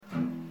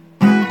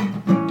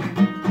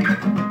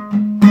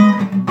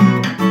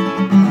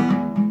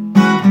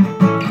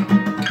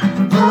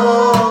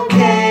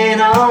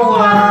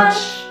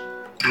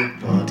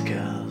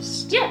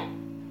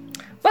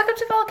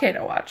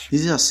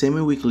This is a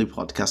semi-weekly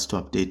podcast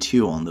to update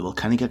you on the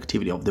volcanic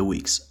activity of the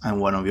weeks. I'm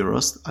one of your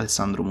hosts,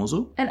 Alessandro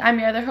Musu. And I'm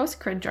your other host,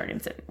 Corinne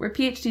Jorgensen. We're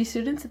PhD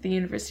students at the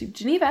University of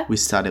Geneva. We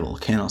study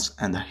volcanoes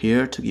and are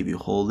here to give you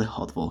all the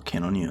hot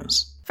volcano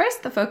news.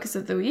 First, the focus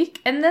of the week,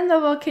 and then the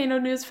volcano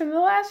news from the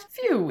last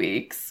few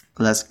weeks.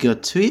 Let's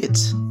get to it.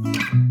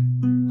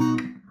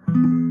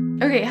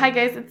 Okay, hi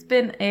guys, it's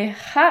been a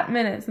hot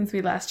minute since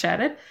we last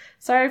chatted.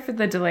 Sorry for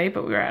the delay,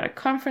 but we were at a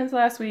conference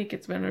last week.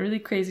 It's been a really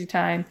crazy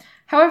time.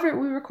 However,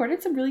 we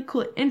recorded some really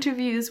cool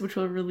interviews, which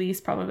we'll release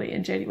probably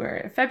in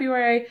January or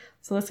February,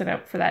 so listen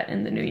out for that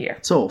in the new year.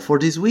 So, for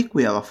this week,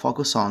 we have a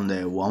focus on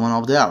the woman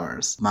of the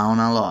hours,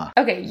 Mauna Loa.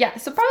 Okay, yeah,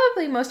 so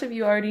probably most of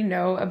you already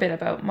know a bit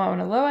about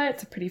Mauna Loa.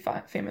 It's a pretty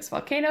famous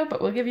volcano,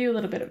 but we'll give you a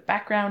little bit of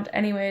background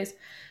anyways.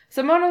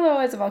 So Mauna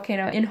Loa is a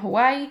volcano in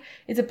Hawaii.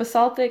 It's a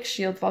basaltic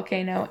shield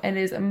volcano and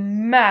is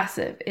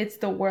massive. It's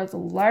the world's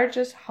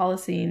largest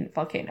Holocene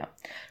volcano.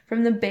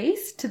 From the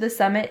base to the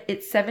summit,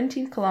 it's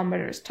 17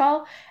 kilometers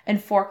tall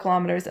and 4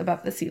 kilometers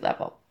above the sea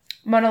level.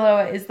 Mauna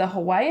Loa is the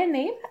Hawaiian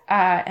name,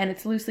 and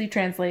it's loosely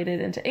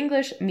translated into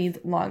English, means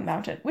long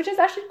mountain, which is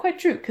actually quite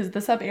true because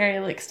the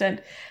subaerial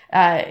extent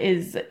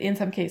is, in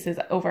some cases,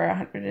 over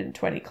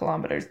 120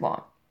 kilometers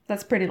long.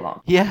 That's pretty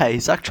long. Yeah,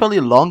 it's actually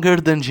longer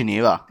than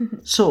Geneva.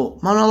 So,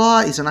 Mauna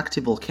Loa is an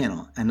active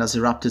volcano and has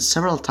erupted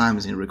several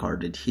times in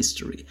recorded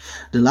history.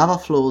 The lava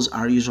flows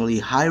are usually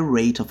high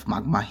rate of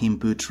magma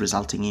input,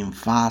 resulting in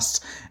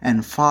fast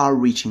and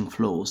far-reaching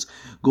flows,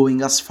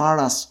 going as far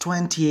as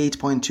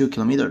 28.2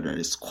 kilometers. That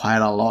is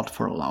quite a lot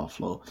for a lava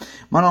flow.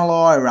 Mauna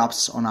Loa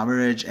erupts on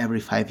average every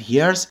 5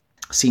 years.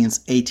 Since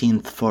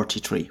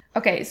 1843.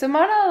 Okay, so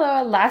Mauna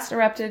Loa last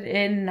erupted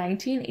in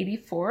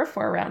 1984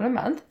 for around a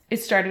month. It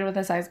started with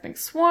a seismic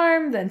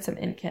swarm, then some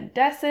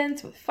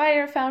incandescence with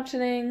fire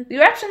fountaining. The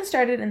eruption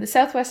started in the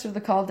southwest of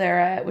the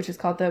caldera, which is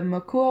called the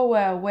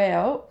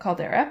Mauna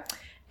caldera,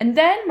 and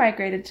then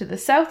migrated to the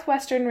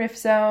southwestern rift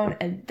zone,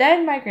 and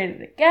then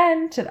migrated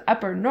again to the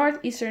upper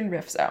northeastern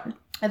rift zone.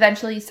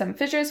 Eventually, some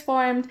fissures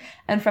formed,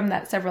 and from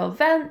that, several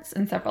vents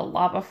and several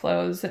lava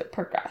flows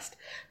progressed.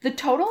 The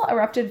total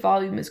erupted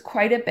volume is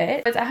quite a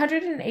bit. It's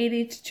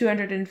 180 to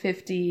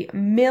 250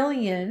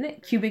 million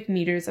cubic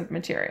meters of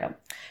material.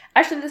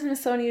 Actually, the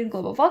Smithsonian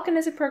Global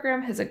Volcanism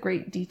Program has a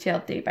great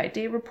detailed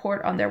day-by-day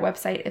report on their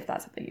website if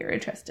that's something you're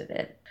interested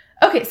in.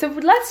 Okay, so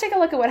let's take a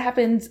look at what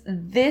happens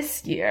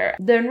this year.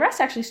 The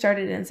unrest actually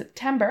started in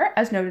September,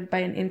 as noted by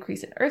an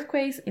increase in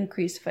earthquakes,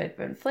 increased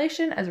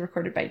inflation, as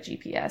recorded by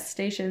GPS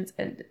stations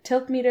and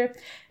tilt meter,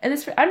 and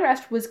this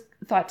unrest was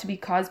thought to be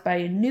caused by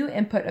a new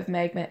input of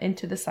magma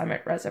into the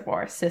summit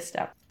reservoir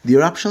system. The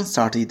eruption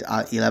started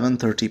at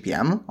 11:30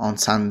 p.m. on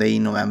Sunday,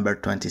 November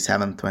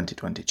 27,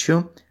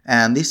 2022,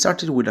 and this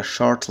started with a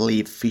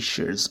short-lived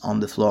fissures on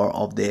the floor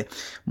of the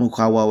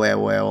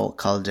Mauna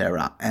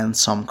caldera and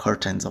some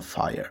curtains of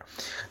fire.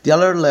 The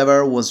alert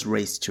level was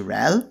raised to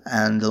red,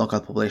 and the local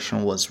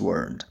population was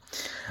warned.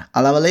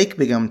 A lava lake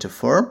began to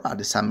form at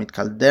the summit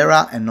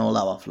caldera and no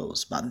lava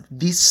flows, but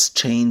this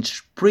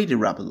changed pretty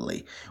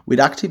rapidly,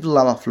 with active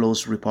lava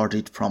flows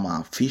reported from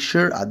a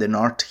fissure at the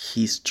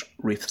northeast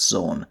rift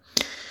zone.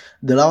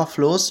 The lava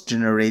flows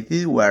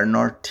generated were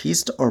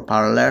northeast or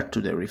parallel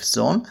to the rift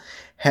zone,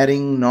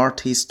 heading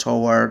northeast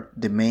toward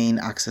the main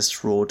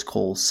access road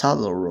called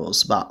Saddle Road,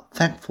 but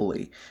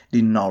thankfully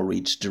did not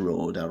reach the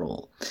road at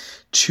all.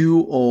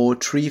 2 or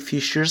 3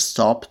 fissures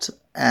stopped,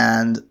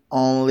 and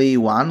only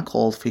one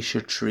called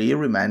Fissure 3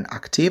 remained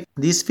active.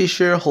 This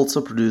fissure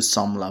also produced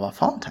some lava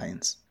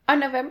fountains. On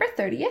November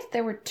 30th,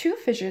 there were 2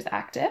 fissures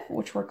active,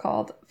 which were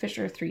called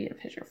Fissure 3 and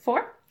Fissure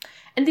 4.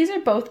 And these are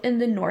both in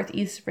the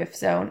northeast rift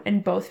zone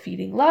and both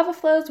feeding lava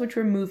flows, which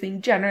were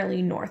moving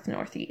generally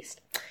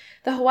north-northeast.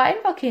 The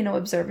Hawaiian Volcano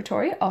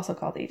Observatory, also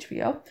called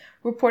HVO,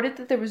 reported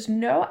that there was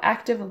no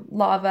active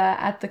lava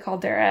at the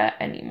caldera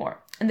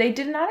anymore, and they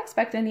did not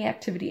expect any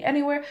activity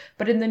anywhere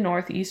but in the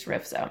northeast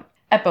rift zone.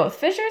 At both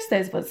fissures,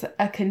 there was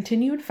a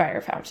continued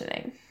fire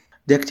fountaining.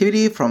 The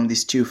activity from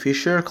these 2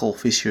 fissures, called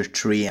Fissure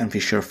 3 and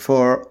Fissure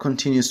 4,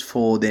 continues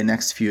for the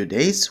next few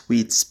days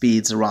with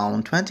speeds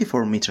around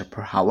 24 meters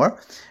per hour,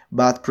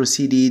 but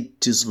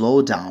proceeded to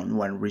slow down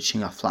when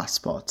reaching a flat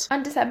spot.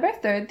 On December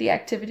 3rd, the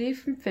activity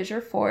from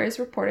Fissure 4 is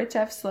reported to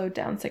have slowed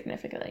down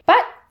significantly.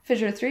 But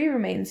Fissure 3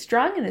 remains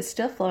strong and is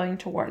still flowing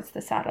towards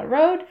the Saddle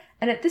Road,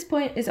 and at this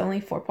point is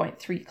only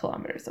 4.3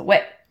 kilometers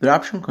away. The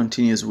eruption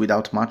continues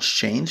without much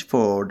change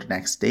for the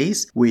next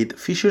days, with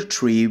Fissure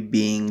 3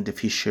 being the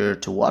fissure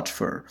to watch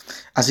for.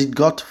 As it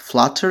got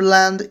flatter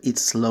land, it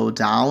slowed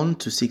down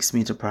to 6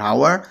 meters per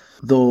hour,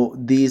 though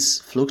this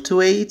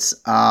fluctuates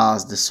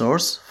as the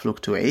source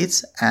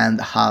fluctuates and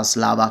has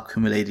lava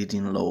accumulated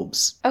in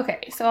lobes.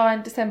 Okay, so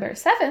on December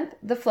 7th,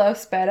 the flow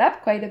sped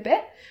up quite a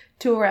bit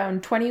to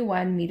around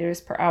 21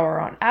 meters per hour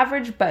on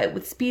average, but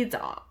with speeds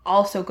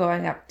also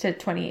going up to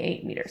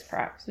 28 meters per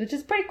hour, which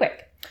is pretty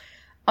quick.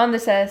 On the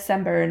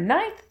December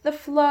 9th, the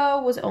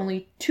flow was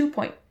only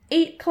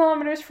 2.8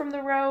 kilometers from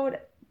the road,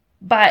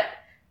 but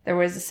there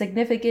was a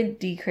significant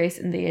decrease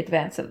in the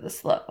advance of the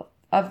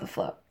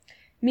flow.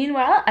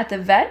 Meanwhile, at the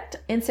vent,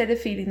 instead of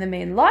feeding the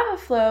main lava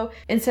flow,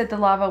 instead the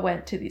lava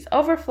went to these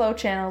overflow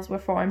channels were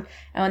formed,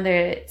 and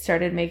they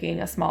started making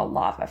a small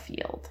lava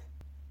field.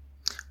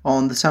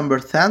 On December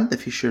 10th, the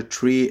Fissure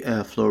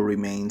 3 flow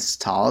remains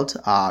stalled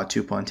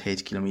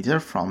 2.8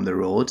 kilometers from the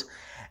road,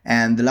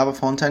 and the lava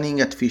fountaining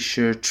at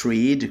Fissure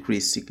 3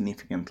 decreased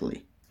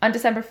significantly. On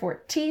December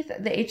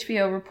 14th, the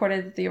HVO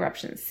reported that the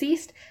eruption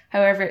ceased.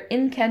 However,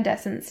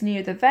 incandescence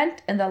near the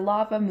vent and the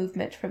lava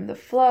movement from the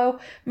flow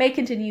may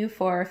continue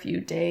for a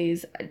few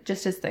days,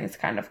 just as things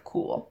kind of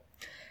cool.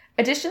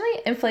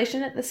 Additionally,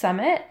 inflation at the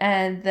summit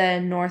and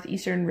the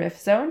northeastern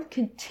rift zone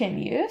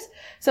continues.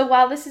 So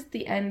while this is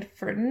the end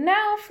for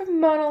now for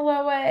Mauna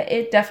Loa,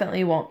 it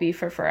definitely won't be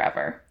for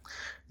forever.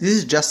 This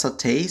is just a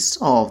taste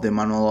of the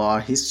Mauna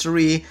Loa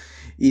history.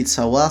 It's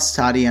a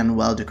well-studied and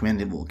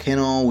well-documented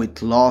volcano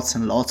with lots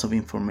and lots of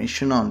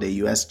information on the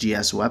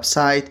USGS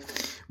website,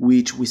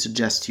 which we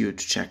suggest you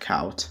to check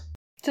out.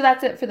 So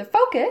that's it for the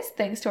focus,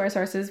 thanks to our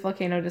sources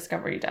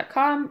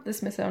volcanodiscovery.com, the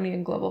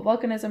Smithsonian Global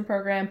Volcanism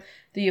Program,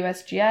 the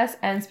USGS,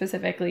 and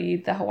specifically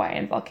the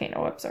Hawaiian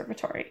Volcano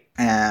Observatory.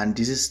 And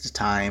this is the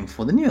time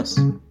for the news.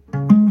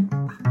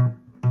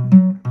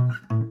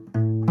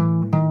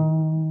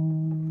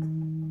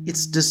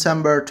 It's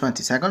December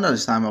 22nd at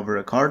the time of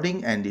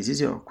recording, and this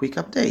is your quick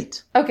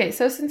update. Okay,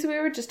 so since we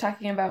were just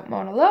talking about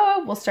Mauna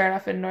Loa, we'll start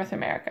off in North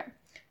America.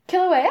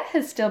 Kilauea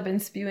has still been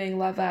spewing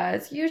lava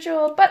as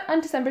usual, but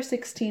on December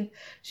 16th,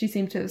 she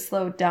seemed to have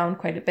slowed down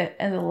quite a bit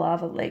and the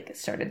lava lake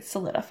started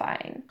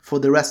solidifying. For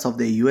the rest of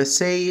the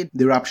USA,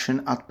 the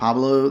eruption at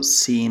Pablo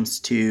seems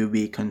to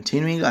be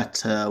continuing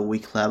at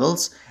weak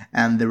levels,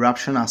 and the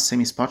eruption at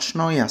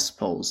Semispochno has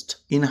paused.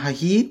 In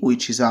Hawaii,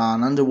 which is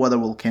an underwater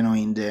volcano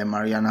in the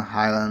Mariana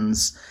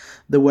Islands,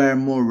 there were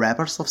more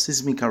reports of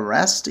seismic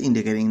arrest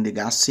indicating the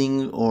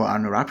gassing or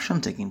an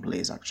eruption taking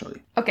place,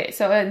 actually. Okay,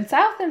 so in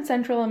South and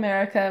Central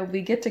America,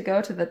 we get to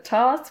go to the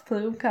tallest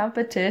plume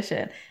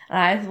competition. And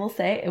I will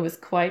say it was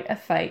quite a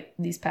fight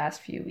these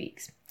past few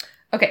weeks.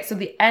 Okay, so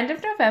the end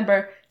of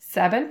November,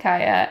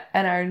 Sabancaya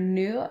and our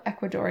new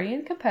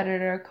Ecuadorian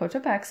competitor,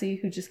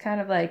 Cotopaxi, who just kind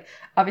of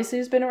obviously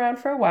has been around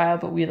for a while,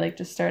 but we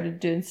just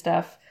started doing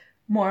stuff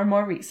more and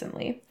more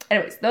recently.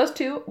 Anyways, those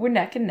two were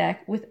neck and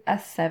neck with a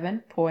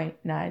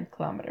 7.9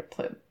 kilometer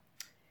plume.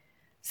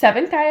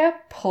 Sabancaya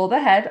pulled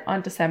ahead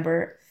on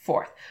December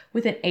 4th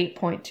with an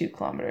 8.2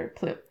 kilometer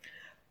plume.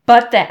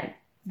 But then,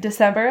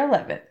 December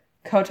 11th,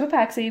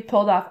 Cotopaxi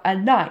pulled off a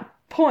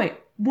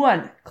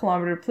 9.1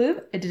 kilometer plume,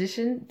 in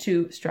addition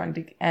to strong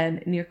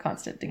and near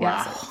constant degassing.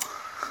 Wow.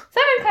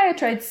 Sabancaya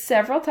tried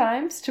several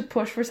times to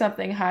push for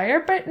something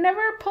higher, but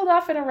never pulled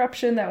off an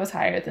eruption that was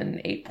higher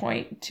than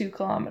 8.2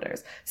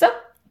 kilometers. So,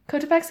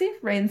 Cotopaxi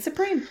reigns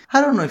supreme.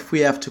 I don't know if we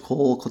have to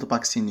call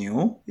Cotopaxi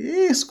new.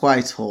 He's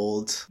quite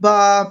old.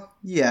 But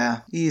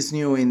yeah, he's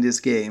new in this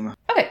game.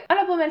 Okay,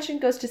 honorable mention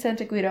goes to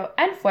Santa Guido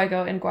and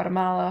Fuego in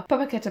Guatemala,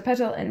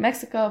 Popocatépetl in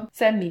Mexico,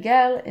 San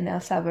Miguel in El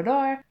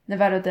Salvador,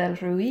 Nevado del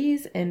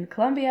Ruiz in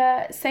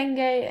Colombia,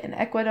 Sangay in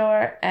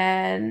Ecuador,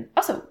 and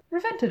also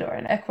Reventador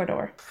in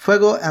Ecuador.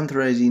 Fuego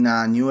entered in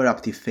a new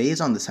eruptive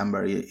phase on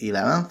December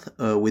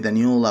 11th with a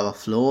new lava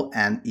flow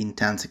and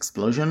intense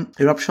explosion.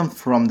 Eruption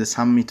from the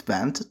summit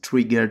vent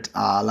triggered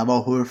a lava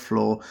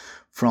overflow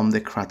from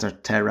the crater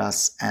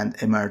terrace and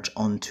emerged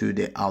onto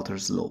the outer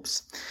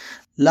slopes.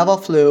 Lava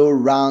flow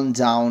ran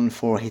down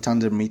for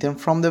 800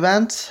 meters from the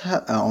vent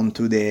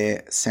onto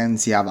the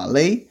Senzia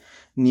Valley.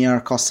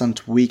 Near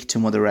constant weak to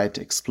moderate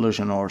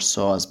explosion or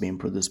so has been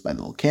produced by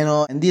the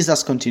volcano, and this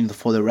has continued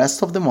for the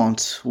rest of the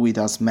month with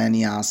as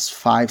many as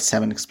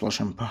 5-7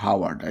 explosions per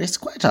hour. That is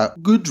quite a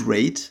good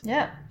rate.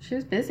 Yeah, she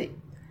was busy.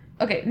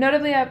 Okay,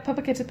 notably at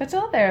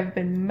Popocatépetl, there have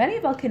been many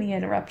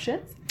volcanic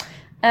eruptions.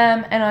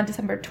 And on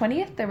December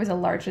 20th, there was a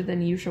larger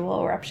than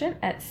usual eruption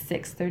at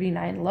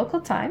 6:39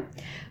 local time,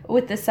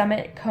 with the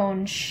summit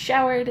cone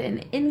showered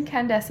in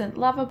incandescent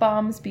lava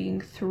bombs being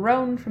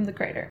thrown from the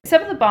crater.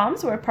 Some of the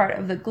bombs were part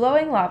of the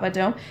glowing lava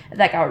dome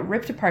that got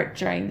ripped apart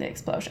during the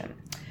explosion.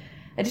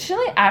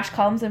 Additionally, ash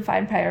columns and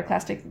fine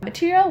pyroclastic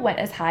material went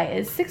as high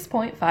as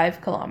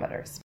 6.5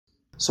 kilometers.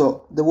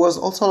 So, there was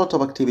also a lot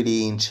of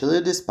activity in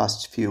Chile this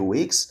past few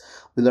weeks,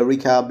 with the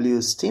Rica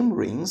Blue Steam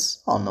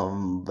Rings on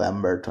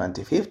November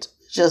 25th,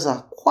 which is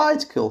a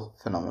quite cool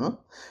phenomenon,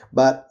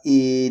 but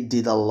it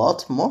did a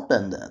lot more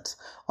than that.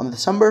 On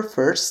December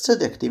 1st,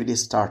 the activity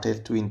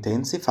started to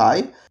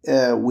intensify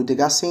with the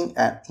gassing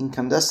and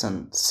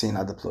incandescent seen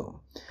at the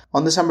plume.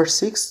 On December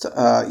 6th,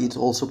 it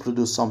also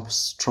produced some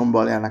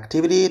strombolian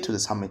activity to the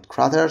summit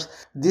craters.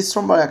 This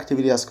strombolian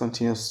activity has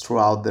continued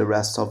throughout the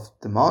rest of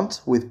the month,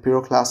 with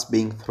pyroclasts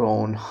being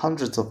thrown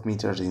hundreds of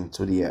meters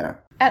into the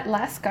air. At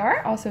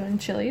Lascar, also in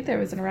Chile, there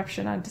was an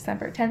eruption on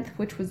December 10th,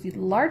 which was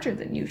larger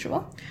than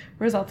usual,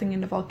 resulting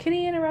in a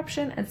volcanic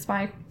eruption and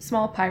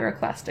small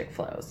pyroclastic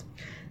flows.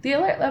 The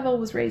alert level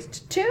was raised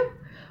to 2,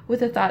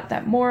 with the thought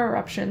that more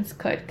eruptions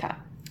could come.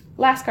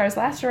 Lascar's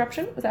last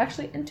eruption was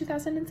actually in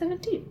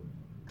 2017.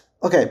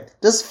 Okay,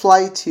 just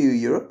fly to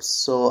Europe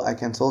so I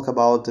can talk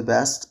about the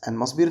best and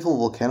most beautiful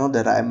volcano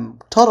that I'm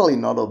totally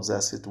not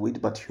obsessed with,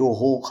 but your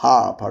whole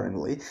car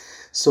apparently.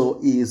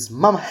 So is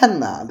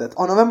Mamhenna that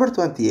on November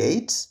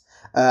 28th,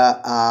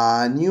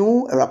 a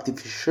new eruptive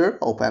fissure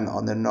opened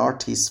on the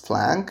northeast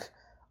flank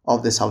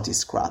of the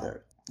southeast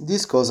crater.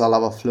 This caused a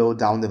lava flow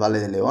down the Valle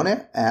del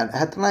Leone, and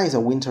Etna is a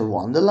winter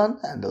wonderland,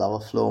 and the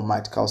lava flow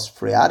might cause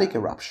phreatic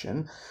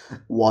eruption,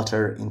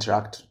 water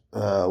interact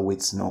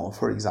with snow,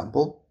 for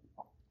example.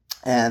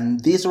 And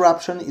this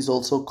eruption is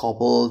also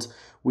coupled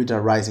with a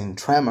rising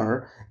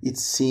tremor. It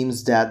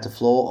seems that the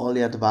flow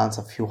only advanced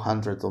a few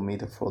hundred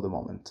meters for the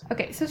moment.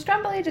 Okay, so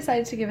Stromboli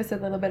decided to give us a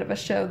little bit of a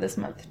show this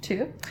month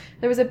too.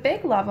 There was a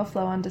big lava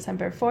flow on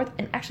December 4th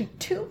and actually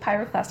 2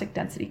 pyroclastic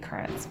density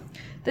currents.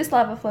 This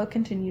lava flow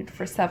continued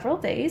for several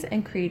days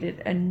and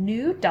created a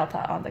new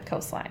delta on the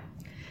coastline.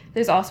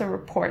 There's also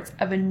reports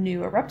of a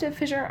new eruptive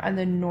fissure on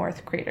the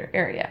North Crater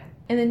area.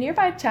 In the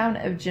nearby town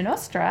of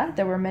Ginostra,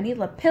 there were many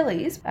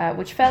lapillis,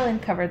 which fell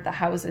and covered the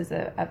houses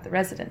of the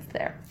residents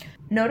there.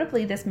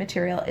 Notably, this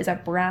material is a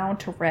brown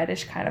to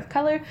reddish kind of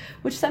color,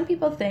 which some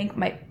people think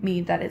might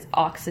mean that it's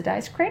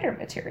oxidized crater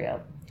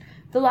material.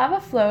 The lava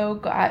flow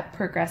got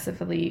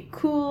progressively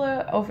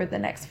cooler over the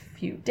next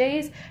few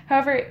days.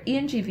 However,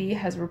 ENGV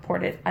has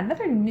reported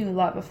another new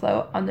lava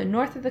flow on the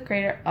north of the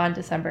crater on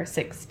December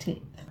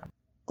 16th.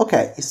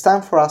 Okay, it's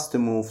time for us to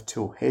move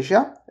to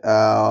Asia.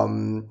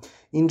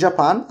 In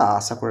Japan,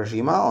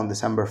 Sakurajima, on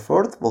December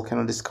 4th,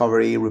 Volcano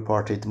Discovery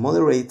reported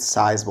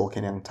moderate-sized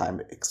volcanic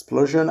time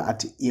explosion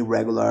at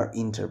irregular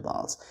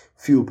intervals,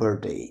 few per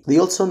day. They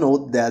also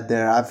note that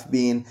there have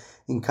been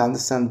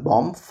incandescent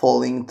bombs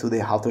falling to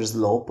the outer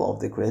slope of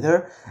the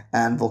crater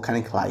and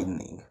volcanic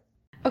lightning.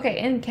 Okay,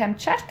 in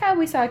Kamchatka,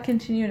 we saw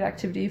continued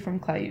activity from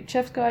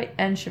Klyuchevskoy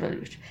and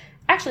Shiveluch.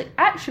 Actually,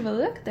 at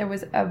Shiveluch, there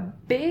was a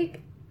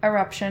big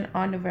eruption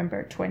on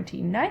November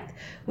 29th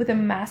with a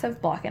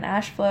massive block and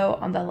ash flow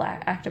on the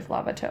active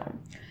lava dome.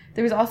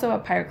 There was also a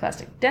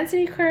pyroclastic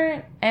density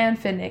current and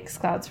phoenix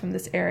clouds from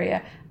this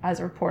area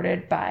as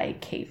reported by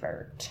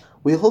Kvert.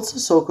 We also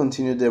saw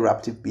continued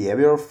eruptive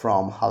behavior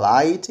from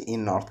Halite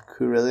in North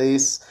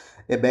Kurilis,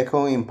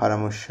 Ebeko in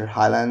Paramushir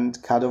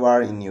Highland,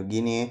 Kadovar in New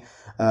Guinea,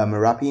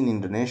 Merapi in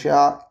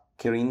Indonesia,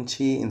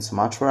 Kerinci in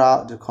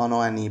Sumatra,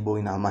 Dukono and Ibu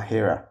in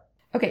Halmahera.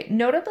 Okay,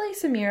 notably,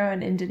 Semeru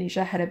in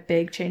Indonesia had a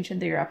big change in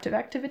the eruptive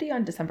activity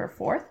on December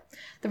 4th.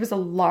 There was a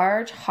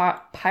large,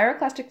 hot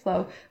pyroclastic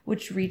flow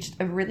which reached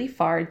a really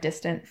far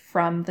distance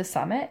from the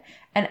summit,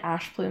 and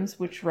ash plumes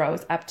which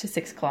rose up to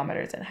 6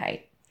 kilometers in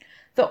height.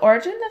 The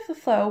origin of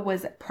the flow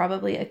was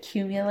probably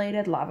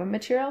accumulated lava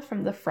material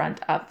from the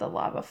front of the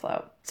lava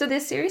flow. So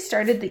this series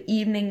started the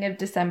evening of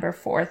December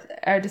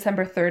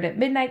 3rd at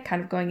midnight,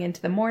 kind of going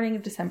into the morning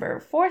of December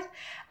 4th,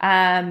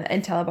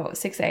 until about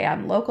 6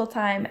 a.m. local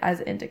time, as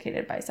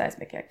indicated by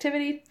seismic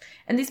activity.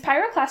 And these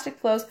pyroclastic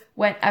flows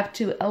went up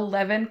to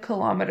 11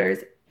 kilometers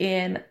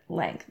in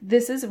length.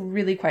 This is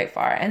really quite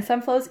far, and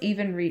some flows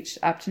even reached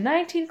up to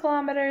 19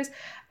 kilometers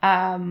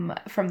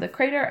from the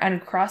crater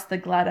and across the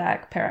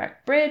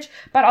Gladak-Perak Bridge,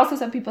 but also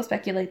some people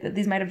speculate that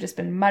these might have just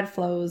been mud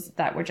flows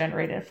that were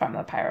generated from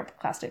the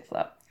pyroclastic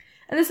flow.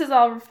 And this is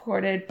all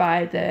recorded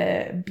by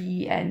the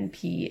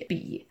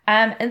BNPB.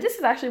 And this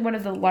is actually one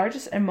of the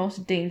largest and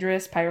most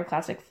dangerous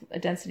pyroclastic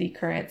density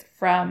currents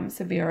from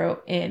Semeru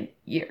in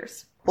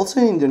years. Also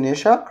in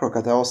Indonesia,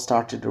 Krakatau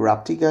started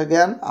erupting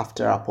again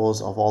after a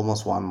pause of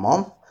almost 1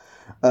 month.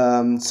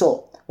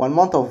 So 1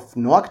 month of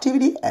no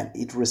activity, and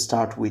it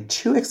restarted with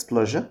 2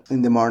 explosions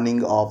in the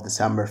morning of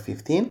December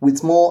 15, with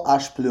small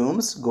ash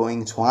plumes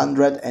going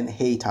 200 and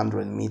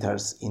 800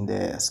 meters in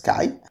the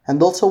sky,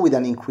 and also with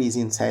an increase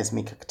in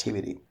seismic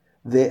activity.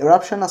 The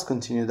eruption has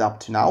continued up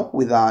to now,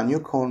 with a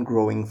new cone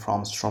growing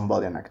from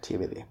Strombolian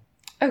activity.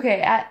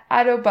 Okay, at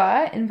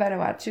Adoba in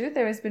Vanuatu,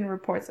 there has been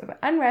reports of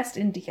unrest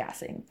and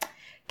degassing.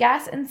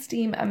 Gas and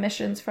steam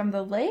emissions from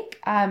the lake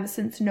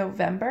since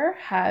November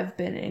have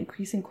been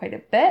increasing quite a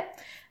bit.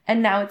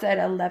 And now it's at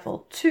a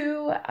level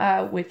 2,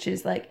 which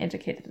is like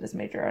indicated as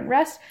major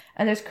unrest.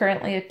 And there's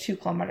currently a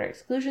 2-kilometer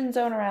exclusion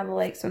zone around the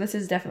lake. So this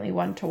is definitely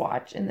one to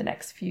watch in the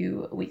next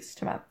few weeks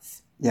to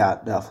months. Yeah,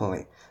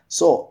 definitely.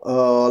 So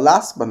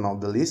last but not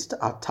the least,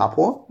 at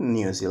Taupo,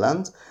 New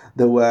Zealand,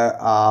 there were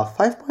a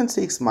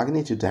 5.6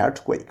 magnitude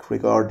earthquake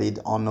recorded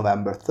on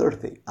November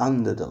 30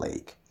 under the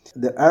lake.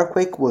 The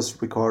earthquake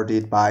was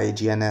recorded by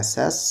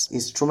GNSS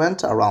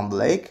instrument around the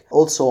lake.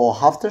 Also,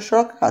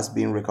 aftershock has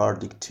been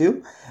recorded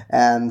too.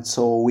 And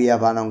so we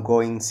have an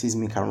ongoing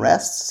seismic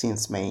unrest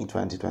since May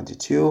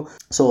 2022.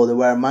 So there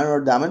were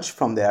minor damage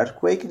from the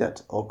earthquake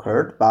that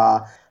occurred,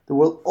 but there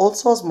was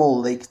also a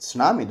small lake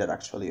tsunami that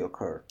actually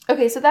occurred.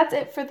 Okay, so that's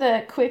it for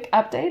the quick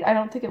update. I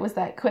don't think it was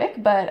that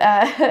quick, but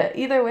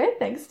either way,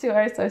 thanks to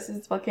our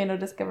sources,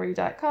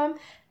 volcanodiscovery.com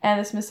and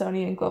the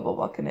Smithsonian Global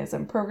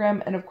Volcanism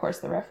Program, and of course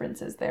the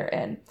references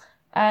therein.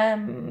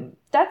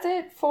 That's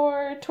it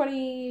for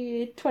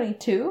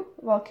 2022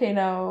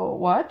 Volcano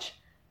Watch.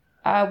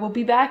 We'll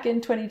be back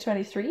in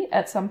 2023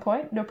 at some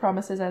point. No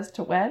promises as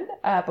to when,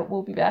 but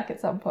we'll be back at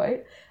some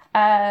point.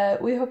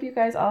 We hope you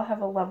guys all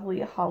have a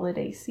lovely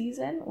holiday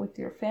season with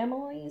your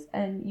families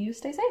and you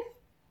stay safe.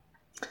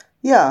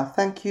 Yeah,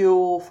 thank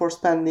you for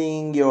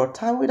spending your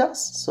time with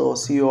us. So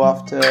see you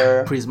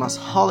after Christmas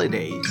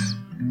holidays.